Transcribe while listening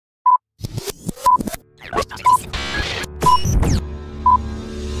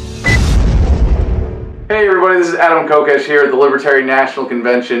Hey everybody, this is Anarcho-Capitalism here at the Libertarian National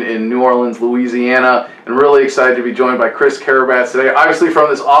Convention in New Orleans, Louisiana, and really excited to be joined by Chris Karabats today, obviously from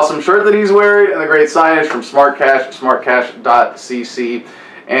this awesome shirt that he's wearing and the great signage from SmartCash, smartcash.cc,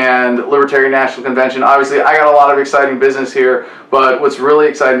 and Libertarian National Convention. Obviously, I got a lot of exciting business here, but what's really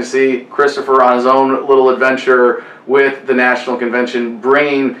exciting to see, Christopher on his own little adventure with the National Convention,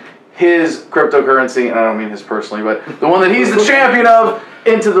 bringing his cryptocurrency, and I don't mean his personally, but the one that he's the champion of,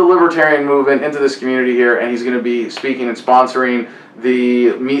 into the Libertarian movement, into this community here, and he's going to be speaking and sponsoring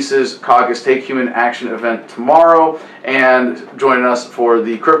the Mises Caucus Take Human Action event tomorrow, and joining us for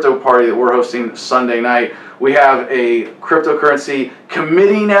the crypto party that we're hosting Sunday night. We have a cryptocurrency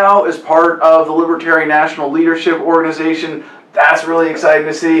committee now as part of the Libertarian National Leadership Organization. That's really exciting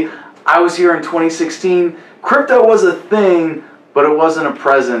to see. I was here in 2016. Crypto was a thing, but it wasn't a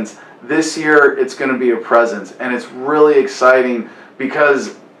presence. This year, it's going to be a presence, and it's really exciting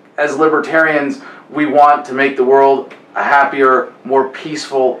because as libertarians, we want to make the world a happier, more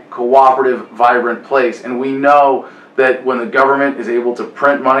peaceful, cooperative, vibrant place. And we know that when the government is able to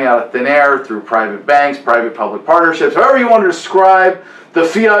print money out of thin air through private banks, private-public partnerships, however you want to describe the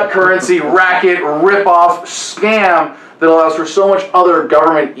fiat currency racket, rip-off, scam that allows for so much other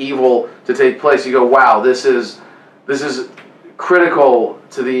government evil to take place, you go, wow, this is critical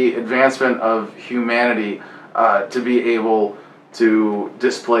to the advancement of humanity to be able to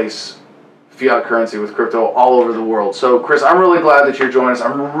displace fiat currency with crypto all over the world. So, Chris, I'm really glad that you're joining us.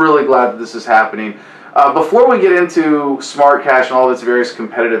 I'm really glad that this is happening. Before we get into SmartCash and all of its various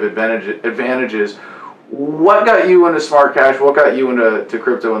competitive advantages, what got you into SmartCash? What got you into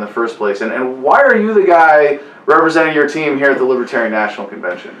crypto in the first place? And why are you the guy representing your team here at the Libertarian National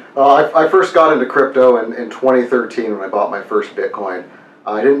Convention? I first got into crypto in 2013 when I bought my first Bitcoin.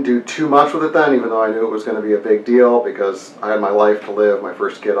 I didn't do too much with it then, even though I knew it was going to be a big deal because I had my life to live, my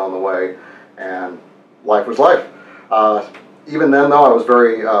first kid on the way, and life was life. Even then, though, I was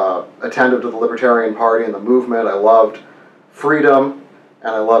very attentive to the Libertarian Party and the movement. I loved freedom,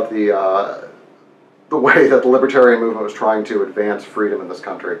 and I loved the way that the Libertarian movement was trying to advance freedom in this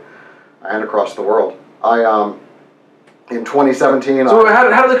country and across the world. In 2017... So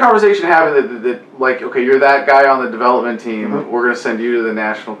how did the conversation happen that like, okay, you're that guy on the development team, we're going to send you to the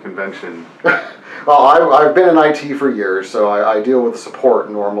National Convention? Well, I've been in IT for years, so I deal with support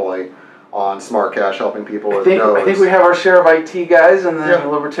normally on SmartCash, helping people with nodes. I think we have our share of IT guys in the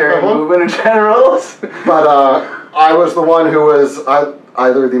Libertarian movement in general. But I was the one who was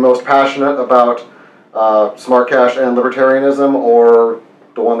either the most passionate about SmartCash and Libertarianism, or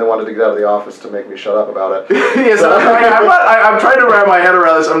the one they wanted to get out of the office to make me shut up about it. Yes, so, I'm trying to wrap my head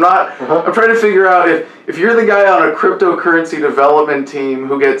around this. I'm trying to figure out if you're the guy on a cryptocurrency development team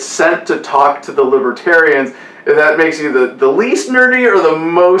who gets sent to talk to the Libertarians, if that makes you the least nerdy or the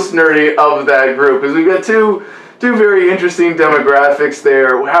most nerdy of that group. Because we've got two very interesting demographics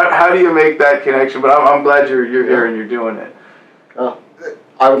there. How do you make that connection? But I'm glad you're here and you're doing it.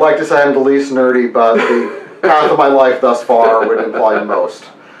 I would like to say I'm the least nerdy, but the path of my life thus far would imply most.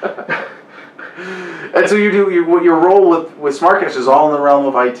 And so your role with SmartCash is all in the realm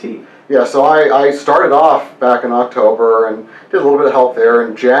of IT. Yeah, so I started off back in October and did a little bit of help there.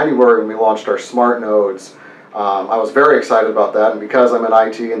 In January, when we launched our smart nodes, I was very excited about that. And because I'm in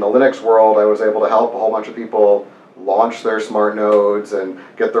IT in the Linux world, I was able to help a whole bunch of people launch their smart nodes and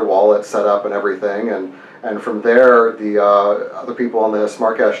get their wallets set up and everything. And from there, the other people on the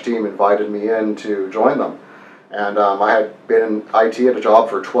SmartCash team invited me in to join them. And I had been in IT at a job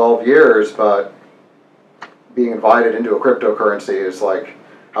for 12 years, but being invited into a cryptocurrency is like,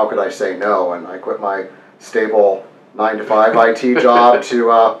 how could I say no? And I quit my stable 9-to-5 IT job to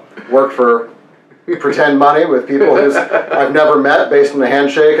work for pretend money with people who I've never met based on a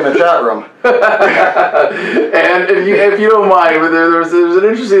handshake in a chat room. And if you don't mind, there's an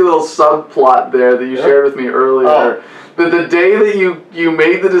interesting little subplot there that you shared with me earlier. The day that you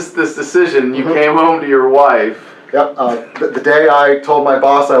made this decision, you came home to your wife. Yep. The day I told my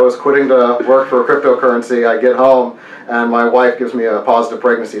boss I was quitting to work for a cryptocurrency, I get home and my wife gives me a positive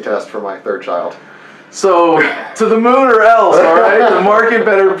pregnancy test for my third child. So, to the moon or else, all right? The market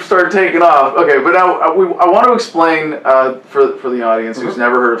better start taking off. Okay, but now I want to explain for the audience who's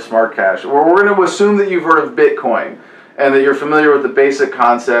never heard of SmartCash. We're going to assume that you've heard of Bitcoin and that you're familiar with the basic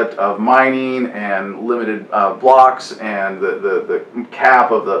concept of mining and limited blocks and the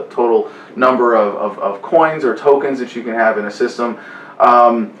cap of the total number of coins or tokens that you can have in a system.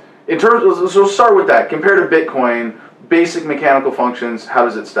 So we'll start with that. Compared to Bitcoin, basic mechanical functions, how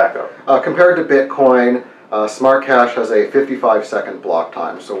does it stack up? Compared to Bitcoin, SmartCash has a 55-second block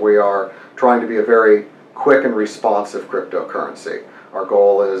time, so we are trying to be a very quick and responsive cryptocurrency. Our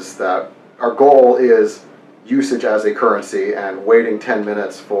goal is that our goal is usage as a currency, and waiting 10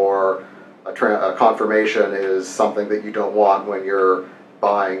 minutes for a confirmation is something that you don't want when you're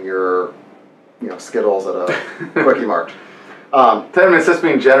buying your Skittles at a Quickie Mart. 10 minutes, that's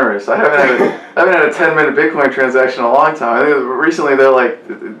being generous. I haven't had a 10-minute Bitcoin transaction in a long time. I think recently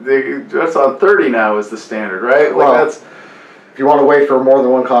that's on 30 now is the standard, right? Like well, if you want to wait for more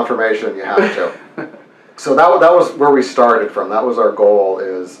than one confirmation, you have to. So that was where we started from. That was our goal,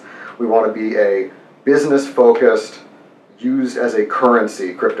 is we want to be a business-focused, used as a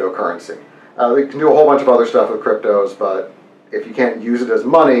currency, cryptocurrency. They can do a whole bunch of other stuff with cryptos, but if you can't use it as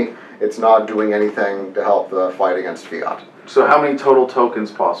money, it's not doing anything to help the fight against fiat. So how many total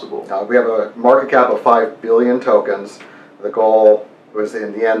tokens possible? We have a market cap of 5 billion tokens. The goal was,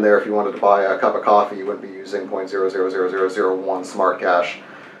 in the end there, if you wanted to buy a cup of coffee, you wouldn't be using 0.000001 SmartCash.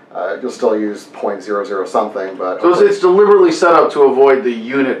 You'll still use 0.00 something, but... So it's deliberately set up to avoid the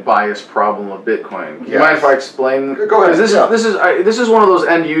unit bias problem of Bitcoin. Do you mind if I explain? Go ahead. This is one of those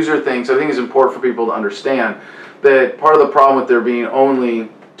end user things I think is important for people to understand, that part of the problem with there being only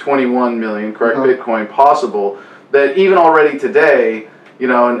 21 million, correct, Bitcoin possible, that even already today,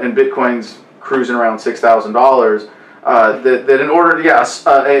 and Bitcoin's cruising around $6,000, that in order to,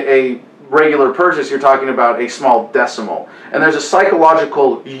 a regular purchase, you're talking about a small decimal. And there's a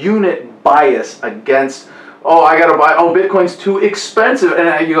psychological unit bias against, I gotta buy, Bitcoin's too expensive.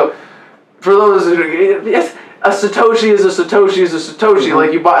 And you go, for those, yes, a Satoshi is a Satoshi is a Satoshi.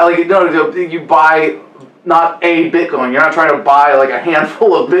 Like you buy not a Bitcoin. You're not trying to buy like a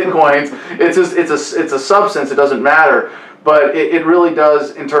handful of Bitcoins. It's just, it's a substance. It doesn't matter. But it really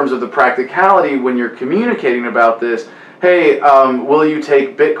does, in terms of the practicality, when you're communicating about this. Hey, will you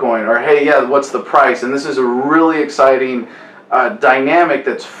take Bitcoin? Or hey, yeah, what's the price? And this is a really exciting dynamic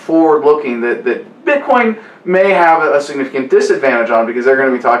that's forward-looking that Bitcoin may have a significant disadvantage on, because they're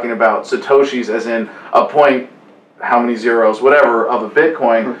going to be talking about Satoshis as in a point, how many zeros, whatever, of a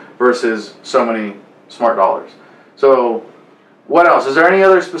Bitcoin versus so many smart dollars. So what else? Is there any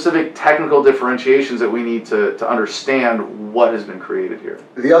other specific technical differentiations that we need to understand what has been created here?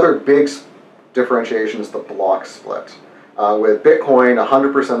 The other big differentiation is the block split. With Bitcoin,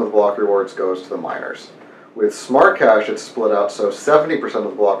 100% of the block rewards goes to the miners. With SmartCash, it's split out, so 70% of the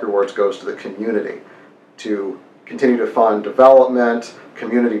block rewards goes to the community to continue to fund development,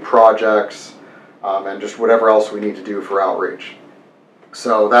 community projects, and just whatever else we need to do for outreach.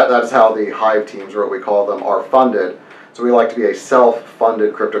 So that's how the Hive teams, or what we call them, are funded. So we like to be a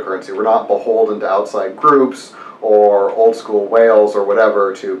self-funded cryptocurrency. We're not beholden to outside groups or old school whales or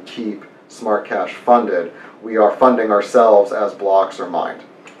whatever to keep SmartCash funded. We are funding ourselves as blocks are mined.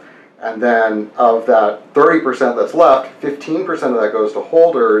 And then of that 30% that's left, 15% of that goes to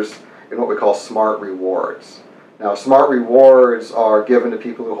holders in what we call smart rewards. Now, smart rewards are given to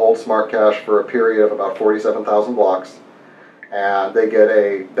people who hold SmartCash for a period of about 47,000 blocks. And they get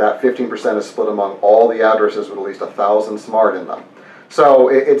that 15% is split among all the addresses with at least 1,000 smart in them. So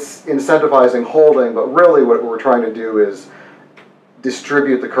it's incentivizing holding, but really what we're trying to do is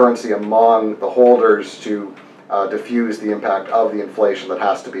distribute the currency among the holders to diffuse the impact of the inflation that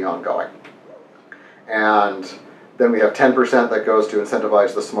has to be ongoing. And then we have 10% that goes to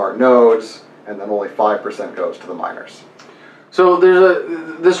incentivize the smart nodes, and then only 5% goes to the miners. So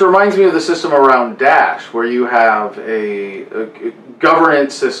this reminds me of the system around Dash, where you have a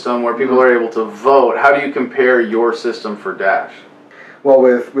governance system where people are able to vote. How do you compare your system for Dash? Well,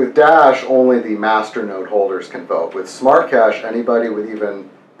 with Dash, only the master node holders can vote. With SmartCash, anybody with even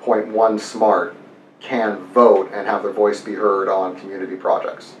 0.1 smart can vote and have their voice be heard on community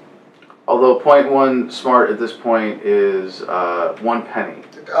projects. Although 0.1 smart at this point is 1 penny.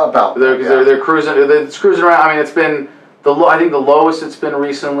 About they're cruising. It's cruising around. I mean, it's been I think the lowest it's been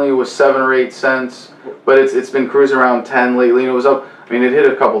recently was 7 or 8 cents, but it's been cruising around 10 lately. And it was up. I mean, it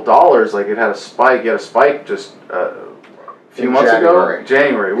hit a couple dollars. Like it had a spike. You had a spike just a few months ago.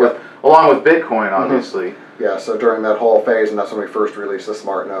 January, along with Bitcoin, obviously. Yeah. So during that whole phase, and that's when we first released the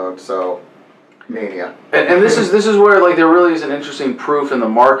smart node. So. Mania. And this is where like there really is an interesting proof in the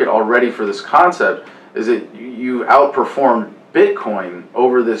market already for this concept, is that you outperformed Bitcoin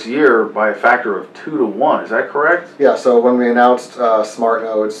over this year by a factor of 2 to 1. Is that correct? Yeah. So when we announced smart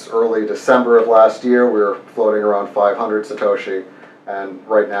nodes early December of last year, we were floating around 500 Satoshi, and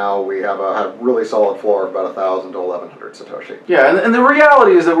right now we have a really solid floor of about 1,000 to 1,100 Satoshi. Yeah, and the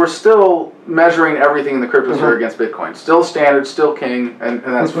reality is that we're still measuring everything in the cryptosphere against Bitcoin. Still standard, still king, and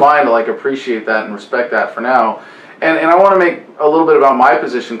that's fine to like appreciate that and respect that for now. And I want to make a little bit about my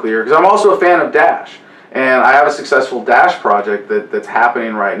position clear, because I'm also a fan of Dash, and I have a successful Dash project that's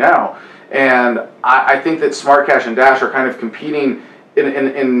happening right now. And I think that SmartCash and Dash are kind of competing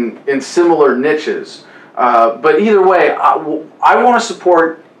in similar niches. But either way, I want to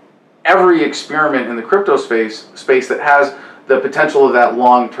support every experiment in the crypto space that has the potential of that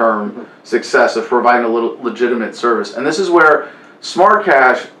long-term success of providing a legitimate service. And this is where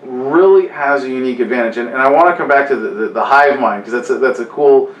SmartCash really has a unique advantage. And I want to come back to the hive mind, because that's a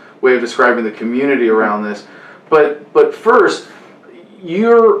cool way of describing the community around this. But first,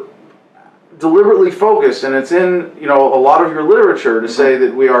 you're deliberately focused, and it's in a lot of your literature to say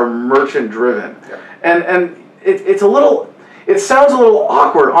that we are merchant driven. Yeah. And it's a little. It sounds a little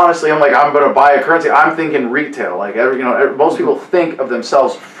awkward, honestly. I'm going to buy a currency. I'm thinking retail. Like most people think of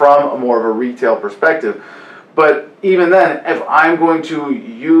themselves from a more of a retail perspective. But even then, if I'm going to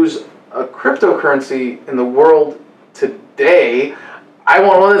use a cryptocurrency in the world today, I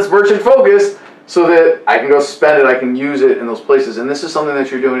want one that's merchant focused so that I can go spend it, I can use it in those places. And this is something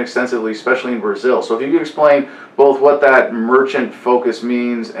that you're doing extensively, especially in Brazil. So if you could explain both what that merchant focus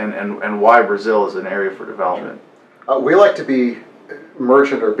means and why Brazil is an area for development. We like to be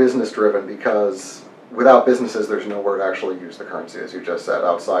merchant or business driven because without businesses, there's nowhere to actually use the currency, as you just said,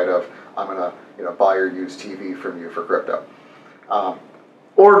 outside of I'm going to buy or use TV from you for crypto.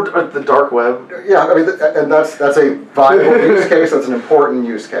 Or the dark web. Yeah, I mean, and that's a viable use case. That's an important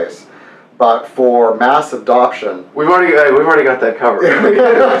use case. But for mass adoption, we've already got that covered.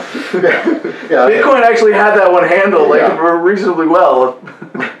 Yeah. Bitcoin actually had that one handled reasonably well.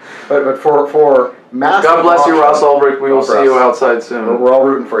 But for mass God bless adoption, you, Ross Ulbricht. We will see you outside soon. We're all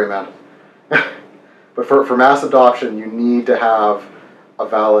rooting for you, man. But for mass adoption, you need to have a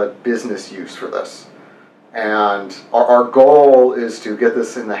valid business use for this. And our goal is to get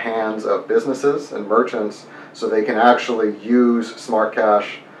this in the hands of businesses and merchants so they can actually use SmartCash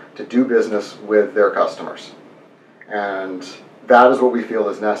to do business with their customers. And that is what we feel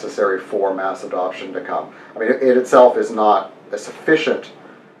is necessary for mass adoption to come. I mean, it itself is not sufficient,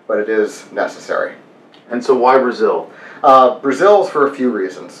 but it is necessary. And so why Brazil? Brazil's for a few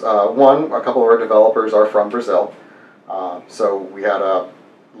reasons. One, a couple of our developers are from Brazil. So we had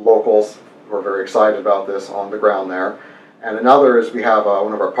locals who are very excited about this on the ground there. And another is we have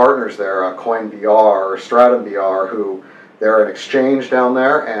one of our partners there, CoinBR or StratumBR, who they're an exchange down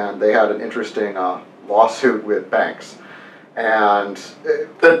there, and they had an interesting lawsuit with banks. And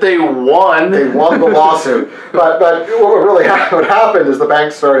that they won. They won the lawsuit. But what happened is the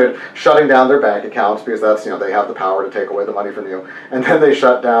banks started shutting down their bank accounts because that's they have the power to take away the money from you. And then they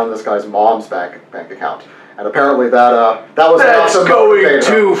shut down this guy's mom's bank account. And apparently that was that's going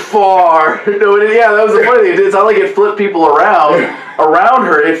too far. No, that was the funny thing. It's not like it flipped people around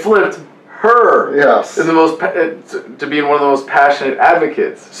her. It flipped her. Yes. In to being one of the most passionate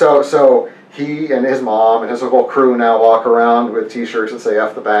advocates. So he and his mom and his whole crew now walk around with T-shirts that say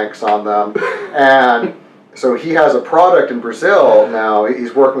 "F the banks" on them, and so he has a product in Brazil now.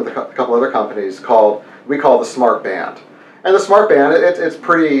 He's working with a couple other companies we call the Smart Band, and the Smart Band it's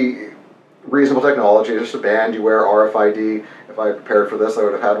pretty reasonable technology. It's just a band you wear, RFID. If I prepared for this, I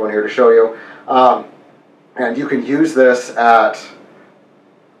would have had one here to show you, and you can use this at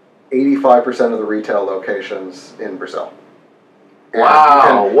 85% of the retail locations in Brazil. And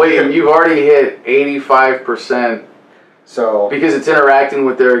wow! You've already hit 85%. So because it's interacting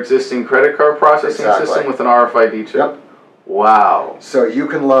with their existing credit card processing system with an RFID chip. Yep. Wow! So you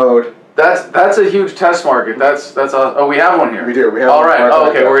can load. That's a huge test market. That's we have one here. We do. We have. All right.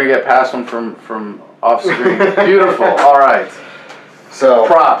 Okay, we're gonna get past one from off screen. Beautiful. All right. So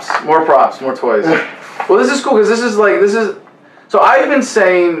more props, more toys. Well, this is cool because this is. So I've been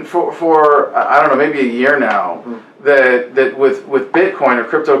saying for I don't know, maybe a year now that with Bitcoin or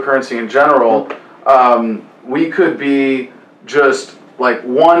cryptocurrency in general, we could be just like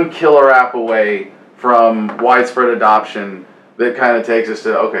one killer app away from widespread adoption that kind of takes us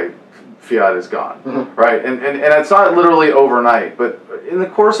to fiat is gone, right? And it's not literally overnight, but in the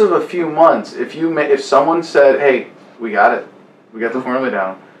course of a few months, if someone said, "Hey, we got it, we got the formula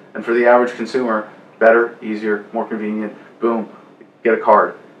down," and for the average consumer, better, easier, more convenient, boom. Get a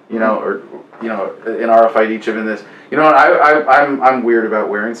card, or an RFID chip in this. I'm weird about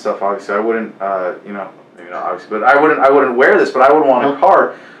wearing stuff. Obviously, I wouldn't, maybe not obviously, but I wouldn't wear this. But I would want a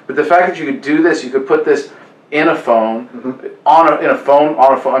card. But the fact that you could do this, you could put this in a phone, on a phone.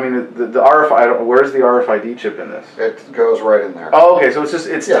 I mean, the RFID. Where's the RFID chip in this? It goes right in there. Oh, okay. So it's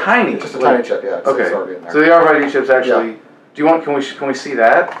tiny. It's just a tiny chip. Yeah. It's already in there. So the RFID chip's actually. Yeah. Do you want? Can we see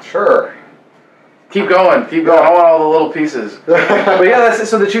that? Sure. Keep going. I want all the little pieces. But yeah, that's it,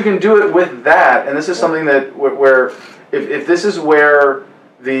 so that you can do it with that. And this is something that where if this is where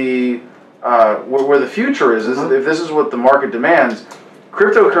the future is, if this is what the market demands,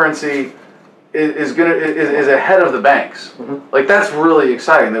 cryptocurrency is ahead of the banks. Like that's really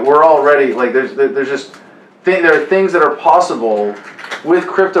exciting. That we're already like there's just there are things that are possible with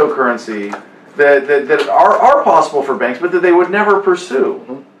cryptocurrency that are possible for banks, but that they would never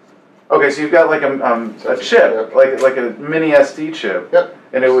pursue. Okay, so you've got like a chip, like a mini SD chip. Yep.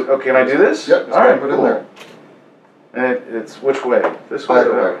 And it would. Okay, can I do this? Yep. All right. Put it in there. And it's which way? This way.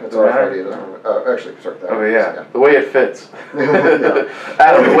 Either way. It's RFID. Actually, sorry. Okay, yeah. The way it fits.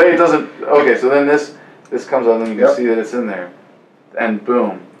 Adam, the way it doesn't. Okay, so then this comes on, and you can see that it's in there, and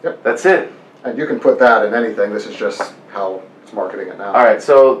boom. Yep. That's it. And you can put that in anything. This is just how it's marketing it now. All right.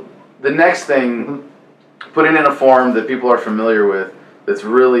 So the next thing, put it in a form that people are familiar with. That's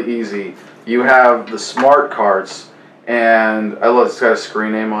really easy. You have the smart cards. And I love it's got a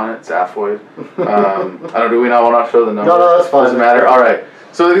screen name on it. It's Aphoid. I don't. Do we not want to show the number? No, that's fine. Doesn't matter. All right.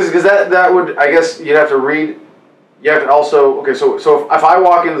 So because that would, I guess you'd have to read. You have to also. Okay. So if I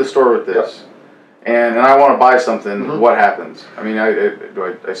walk into the store with this, and I want to buy something, what happens? I mean,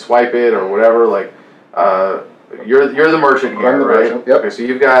 do I swipe it or whatever? Like, you're the merchant here, right? Merchant. Yep. Okay. So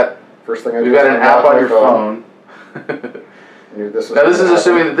you've got first thing I do. You've got an app on your phone. This Now this is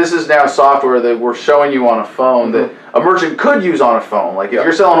assuming that this is now software that we're showing you on a phone that a merchant could use on a phone. Like if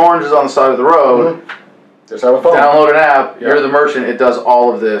you're selling oranges on the side of the road, just have a phone. Download an app. You're the merchant. It does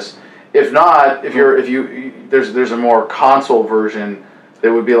all of this. If not, if there's a more console version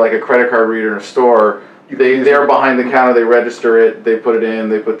that would be like a credit card reader in a store. They're behind the counter. They register it. They put it in.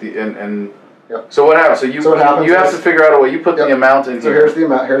 They put the and. So what happens? So you have to figure out a way. You put the amount in here. So here's the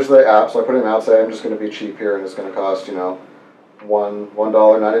amount. Here's the app. So I put an amount. Say I'm just going to be cheap here, and it's going to cost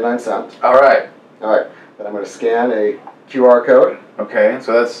 $1.99. All right. Then I'm going to scan a QR code. Okay.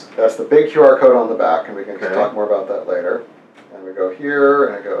 So that's the big QR code on the back, and we can talk more about that later. And we go here,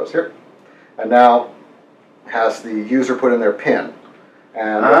 and it goes here, and now it has the user put in their PIN.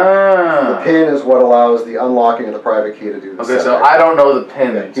 And the PIN is what allows the unlocking of the private key to do this. Okay, so I don't know the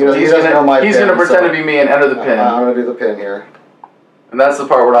PIN. Yeah, he doesn't know my PIN. He's going to pretend to be me and enter the PIN. I'm going to do the PIN here. And that's the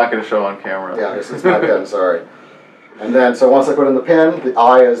part we're not going to show on camera. Yeah, this is my PIN, sorry. And then, so once I put in the PIN, the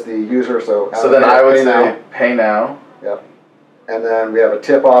I is the user, so then I would say pay now. Yep. And then we have a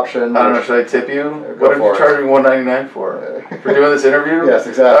tip option. I don't know, should I tip you? What did you charge me $1.99 for? For doing this interview? Yes,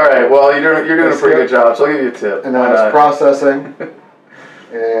 exactly. All right, well, you're doing a pretty good job, so I'll give you a tip. And now it's processing.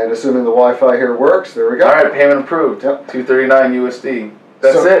 And assuming the Wi-Fi here works, there we go. All right, payment approved. Yep. $239 USD.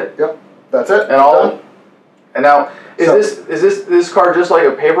 That's it. Yep. That's it. And all. And now, is this card just like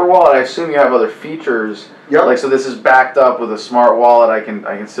a paper wallet? I assume you have other features. Yep. Like so, this is backed up with a smart wallet. I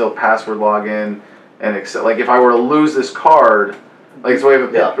can still password log in and accept. Like if I were to lose this card, like so we have a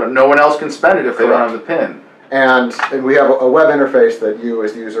PIN, but no one else can spend it if they don't have the PIN. And we have a web interface that you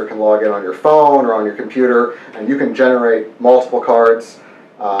as the user can log in on your phone or on your computer, and you can generate multiple cards.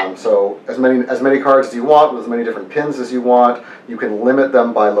 So as many cards as you want, with as many different pins as you want. You can limit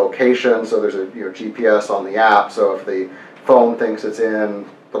them by location. So there's a GPS on the app. So if the phone thinks it's in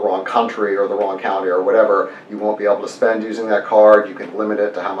the wrong country or the wrong county or whatever, you won't be able to spend using that card. You can limit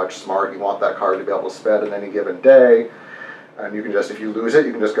it to how much smart you want that card to be able to spend in any given day. And you can just, if you lose it,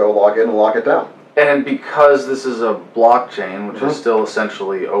 you can just go log in and lock it down. And because this is a blockchain, which is still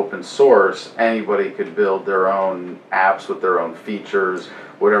essentially open source, anybody could build their own apps with their own features,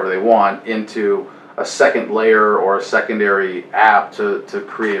 whatever they want, into a second layer or a secondary app to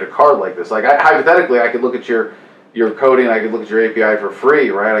create a card like this. Like hypothetically, I could look at your coding, I could look at your API for free,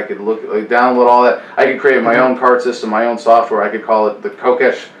 right? I could download all that. I could create my own card system, my own software. I could call it the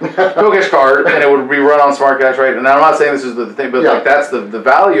Kokesh card, and it would be run on SmartCash, right? And I'm not saying this is the thing, but like that's the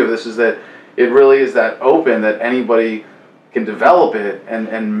value of this is that it really is that open that anybody can develop it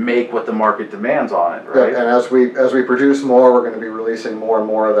and make what the market demands on it, right? Yeah, and as we produce more, we're going to be releasing more and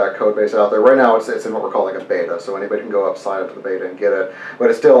more of that code base out there. Right now, it's in what we're calling a beta, so anybody can go up, sign up to the beta, and get it. But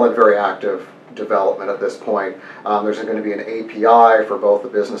it's still in very active development at this point. There's going to be an API for both the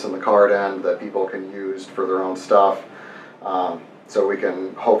business and the card end that people can use for their own stuff. So we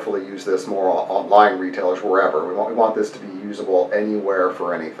can hopefully use this more online retailers wherever. We want this to be usable anywhere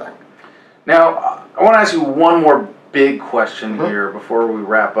for anything. Now, I want to ask you one more big question here before we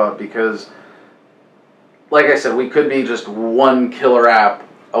wrap up, because, like I said, we could be just one killer app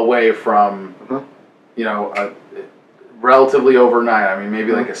away from, relatively overnight. I mean,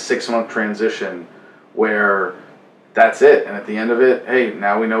 maybe like a 6-month transition where that's it, and at the end of it, hey,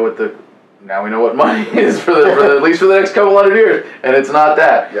 now we know what money is for at least for the next couple hundred years, and it's not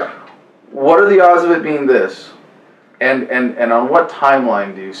that. Yeah. What are the odds of it being this? And on what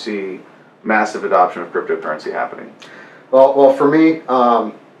timeline do you see massive adoption of cryptocurrency happening? Well, for me,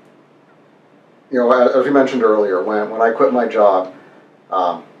 as we mentioned earlier, when I quit my job,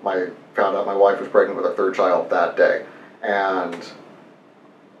 my I found out my wife was pregnant with our third child that day. And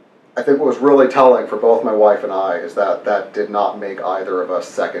I think what was really telling for both my wife and I is that that did not make either of us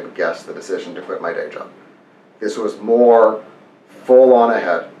second guess the decision to quit my day job. This was more full on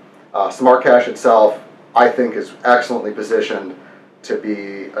ahead. SmartCash itself, I think, is excellently positioned to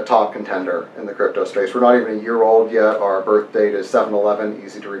be a top contender in the crypto space. We're not even a year old yet. Our birth date is 7/11,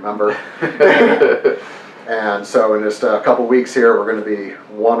 easy to remember. And so in just a couple weeks here, we're going to be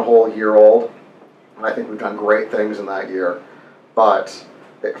 1 whole year old. And I think we've done great things in that year. But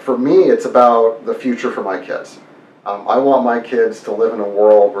for me, it's about the future for my kids. I want my kids to live in a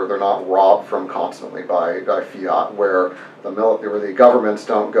world where they're not robbed from constantly by fiat, where the governments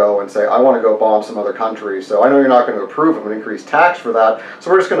don't go and say, I want to go bomb some other country, so I know you're not going to approve of an increased tax for that,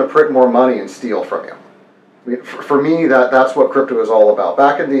 so we're just going to print more money and steal from you. I mean, for me, that's what crypto is all about.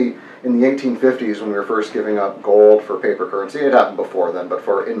 Back in the 1850s, when we were first giving up gold for paper currency, it happened before then, but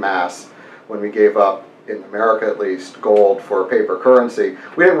for en masse, when we gave up, in America at least, gold for paper currency,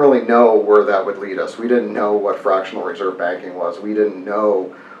 we didn't really know where that would lead us. We didn't know what fractional reserve banking was. We didn't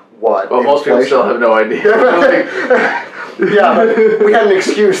know what Well, most people still have no idea. Yeah, but we had an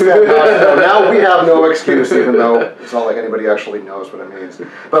excuse then. Now we have no excuse, even though it's not like anybody actually knows what it means.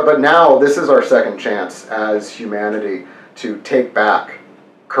 But now this is our second chance as humanity to take back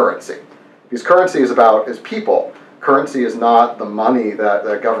currency. Because currency is people. Currency is not the money that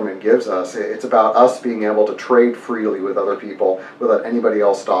the government gives us. It's about us being able to trade freely with other people without anybody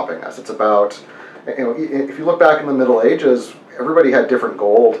else stopping us. It's about, if you look back in the Middle Ages, everybody had different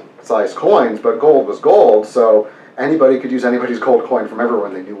gold-sized coins, but gold was gold, so anybody could use anybody's gold coin from everywhere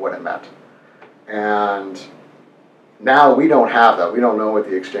and they knew what it meant. And now we don't have that. We don't know what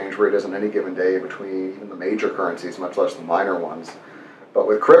the exchange rate is on any given day between even the major currencies, much less the minor ones. But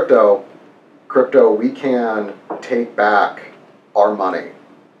with crypto, we can take back our money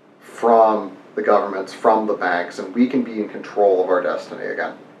from the governments, from the banks, and we can be in control of our destiny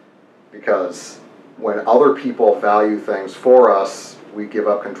again. Because when other people value things for us, we give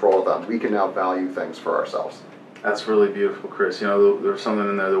up control of them. We can now value things for ourselves. That's really beautiful, Chris. You know, there's something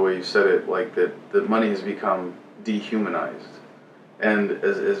in there, the way you said it, like that money has become dehumanized. And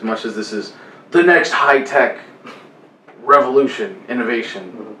as much as this is the next high-tech revolution,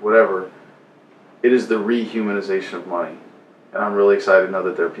 innovation, whatever, it is the rehumanization of money. And I'm really excited to know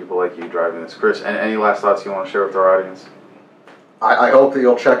that there are people like you driving this. Chris, any last thoughts you want to share with our audience? I hope that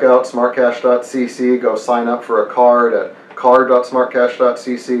you'll check out smartcash.cc. Go sign up for a card at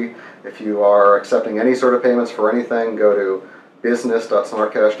card.smartcash.cc. If you are accepting any sort of payments for anything, go to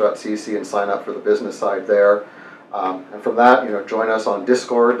business.smartcash.cc and sign up for the business side there. And from that, join us on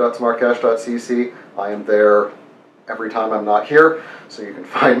discord.smartcash.cc. I am there every time I'm not here, so you can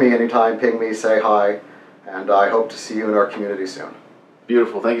find me anytime, ping me, say hi, and I hope to see you in our community soon.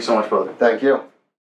 Beautiful. Thank you so much, brother. Thank you.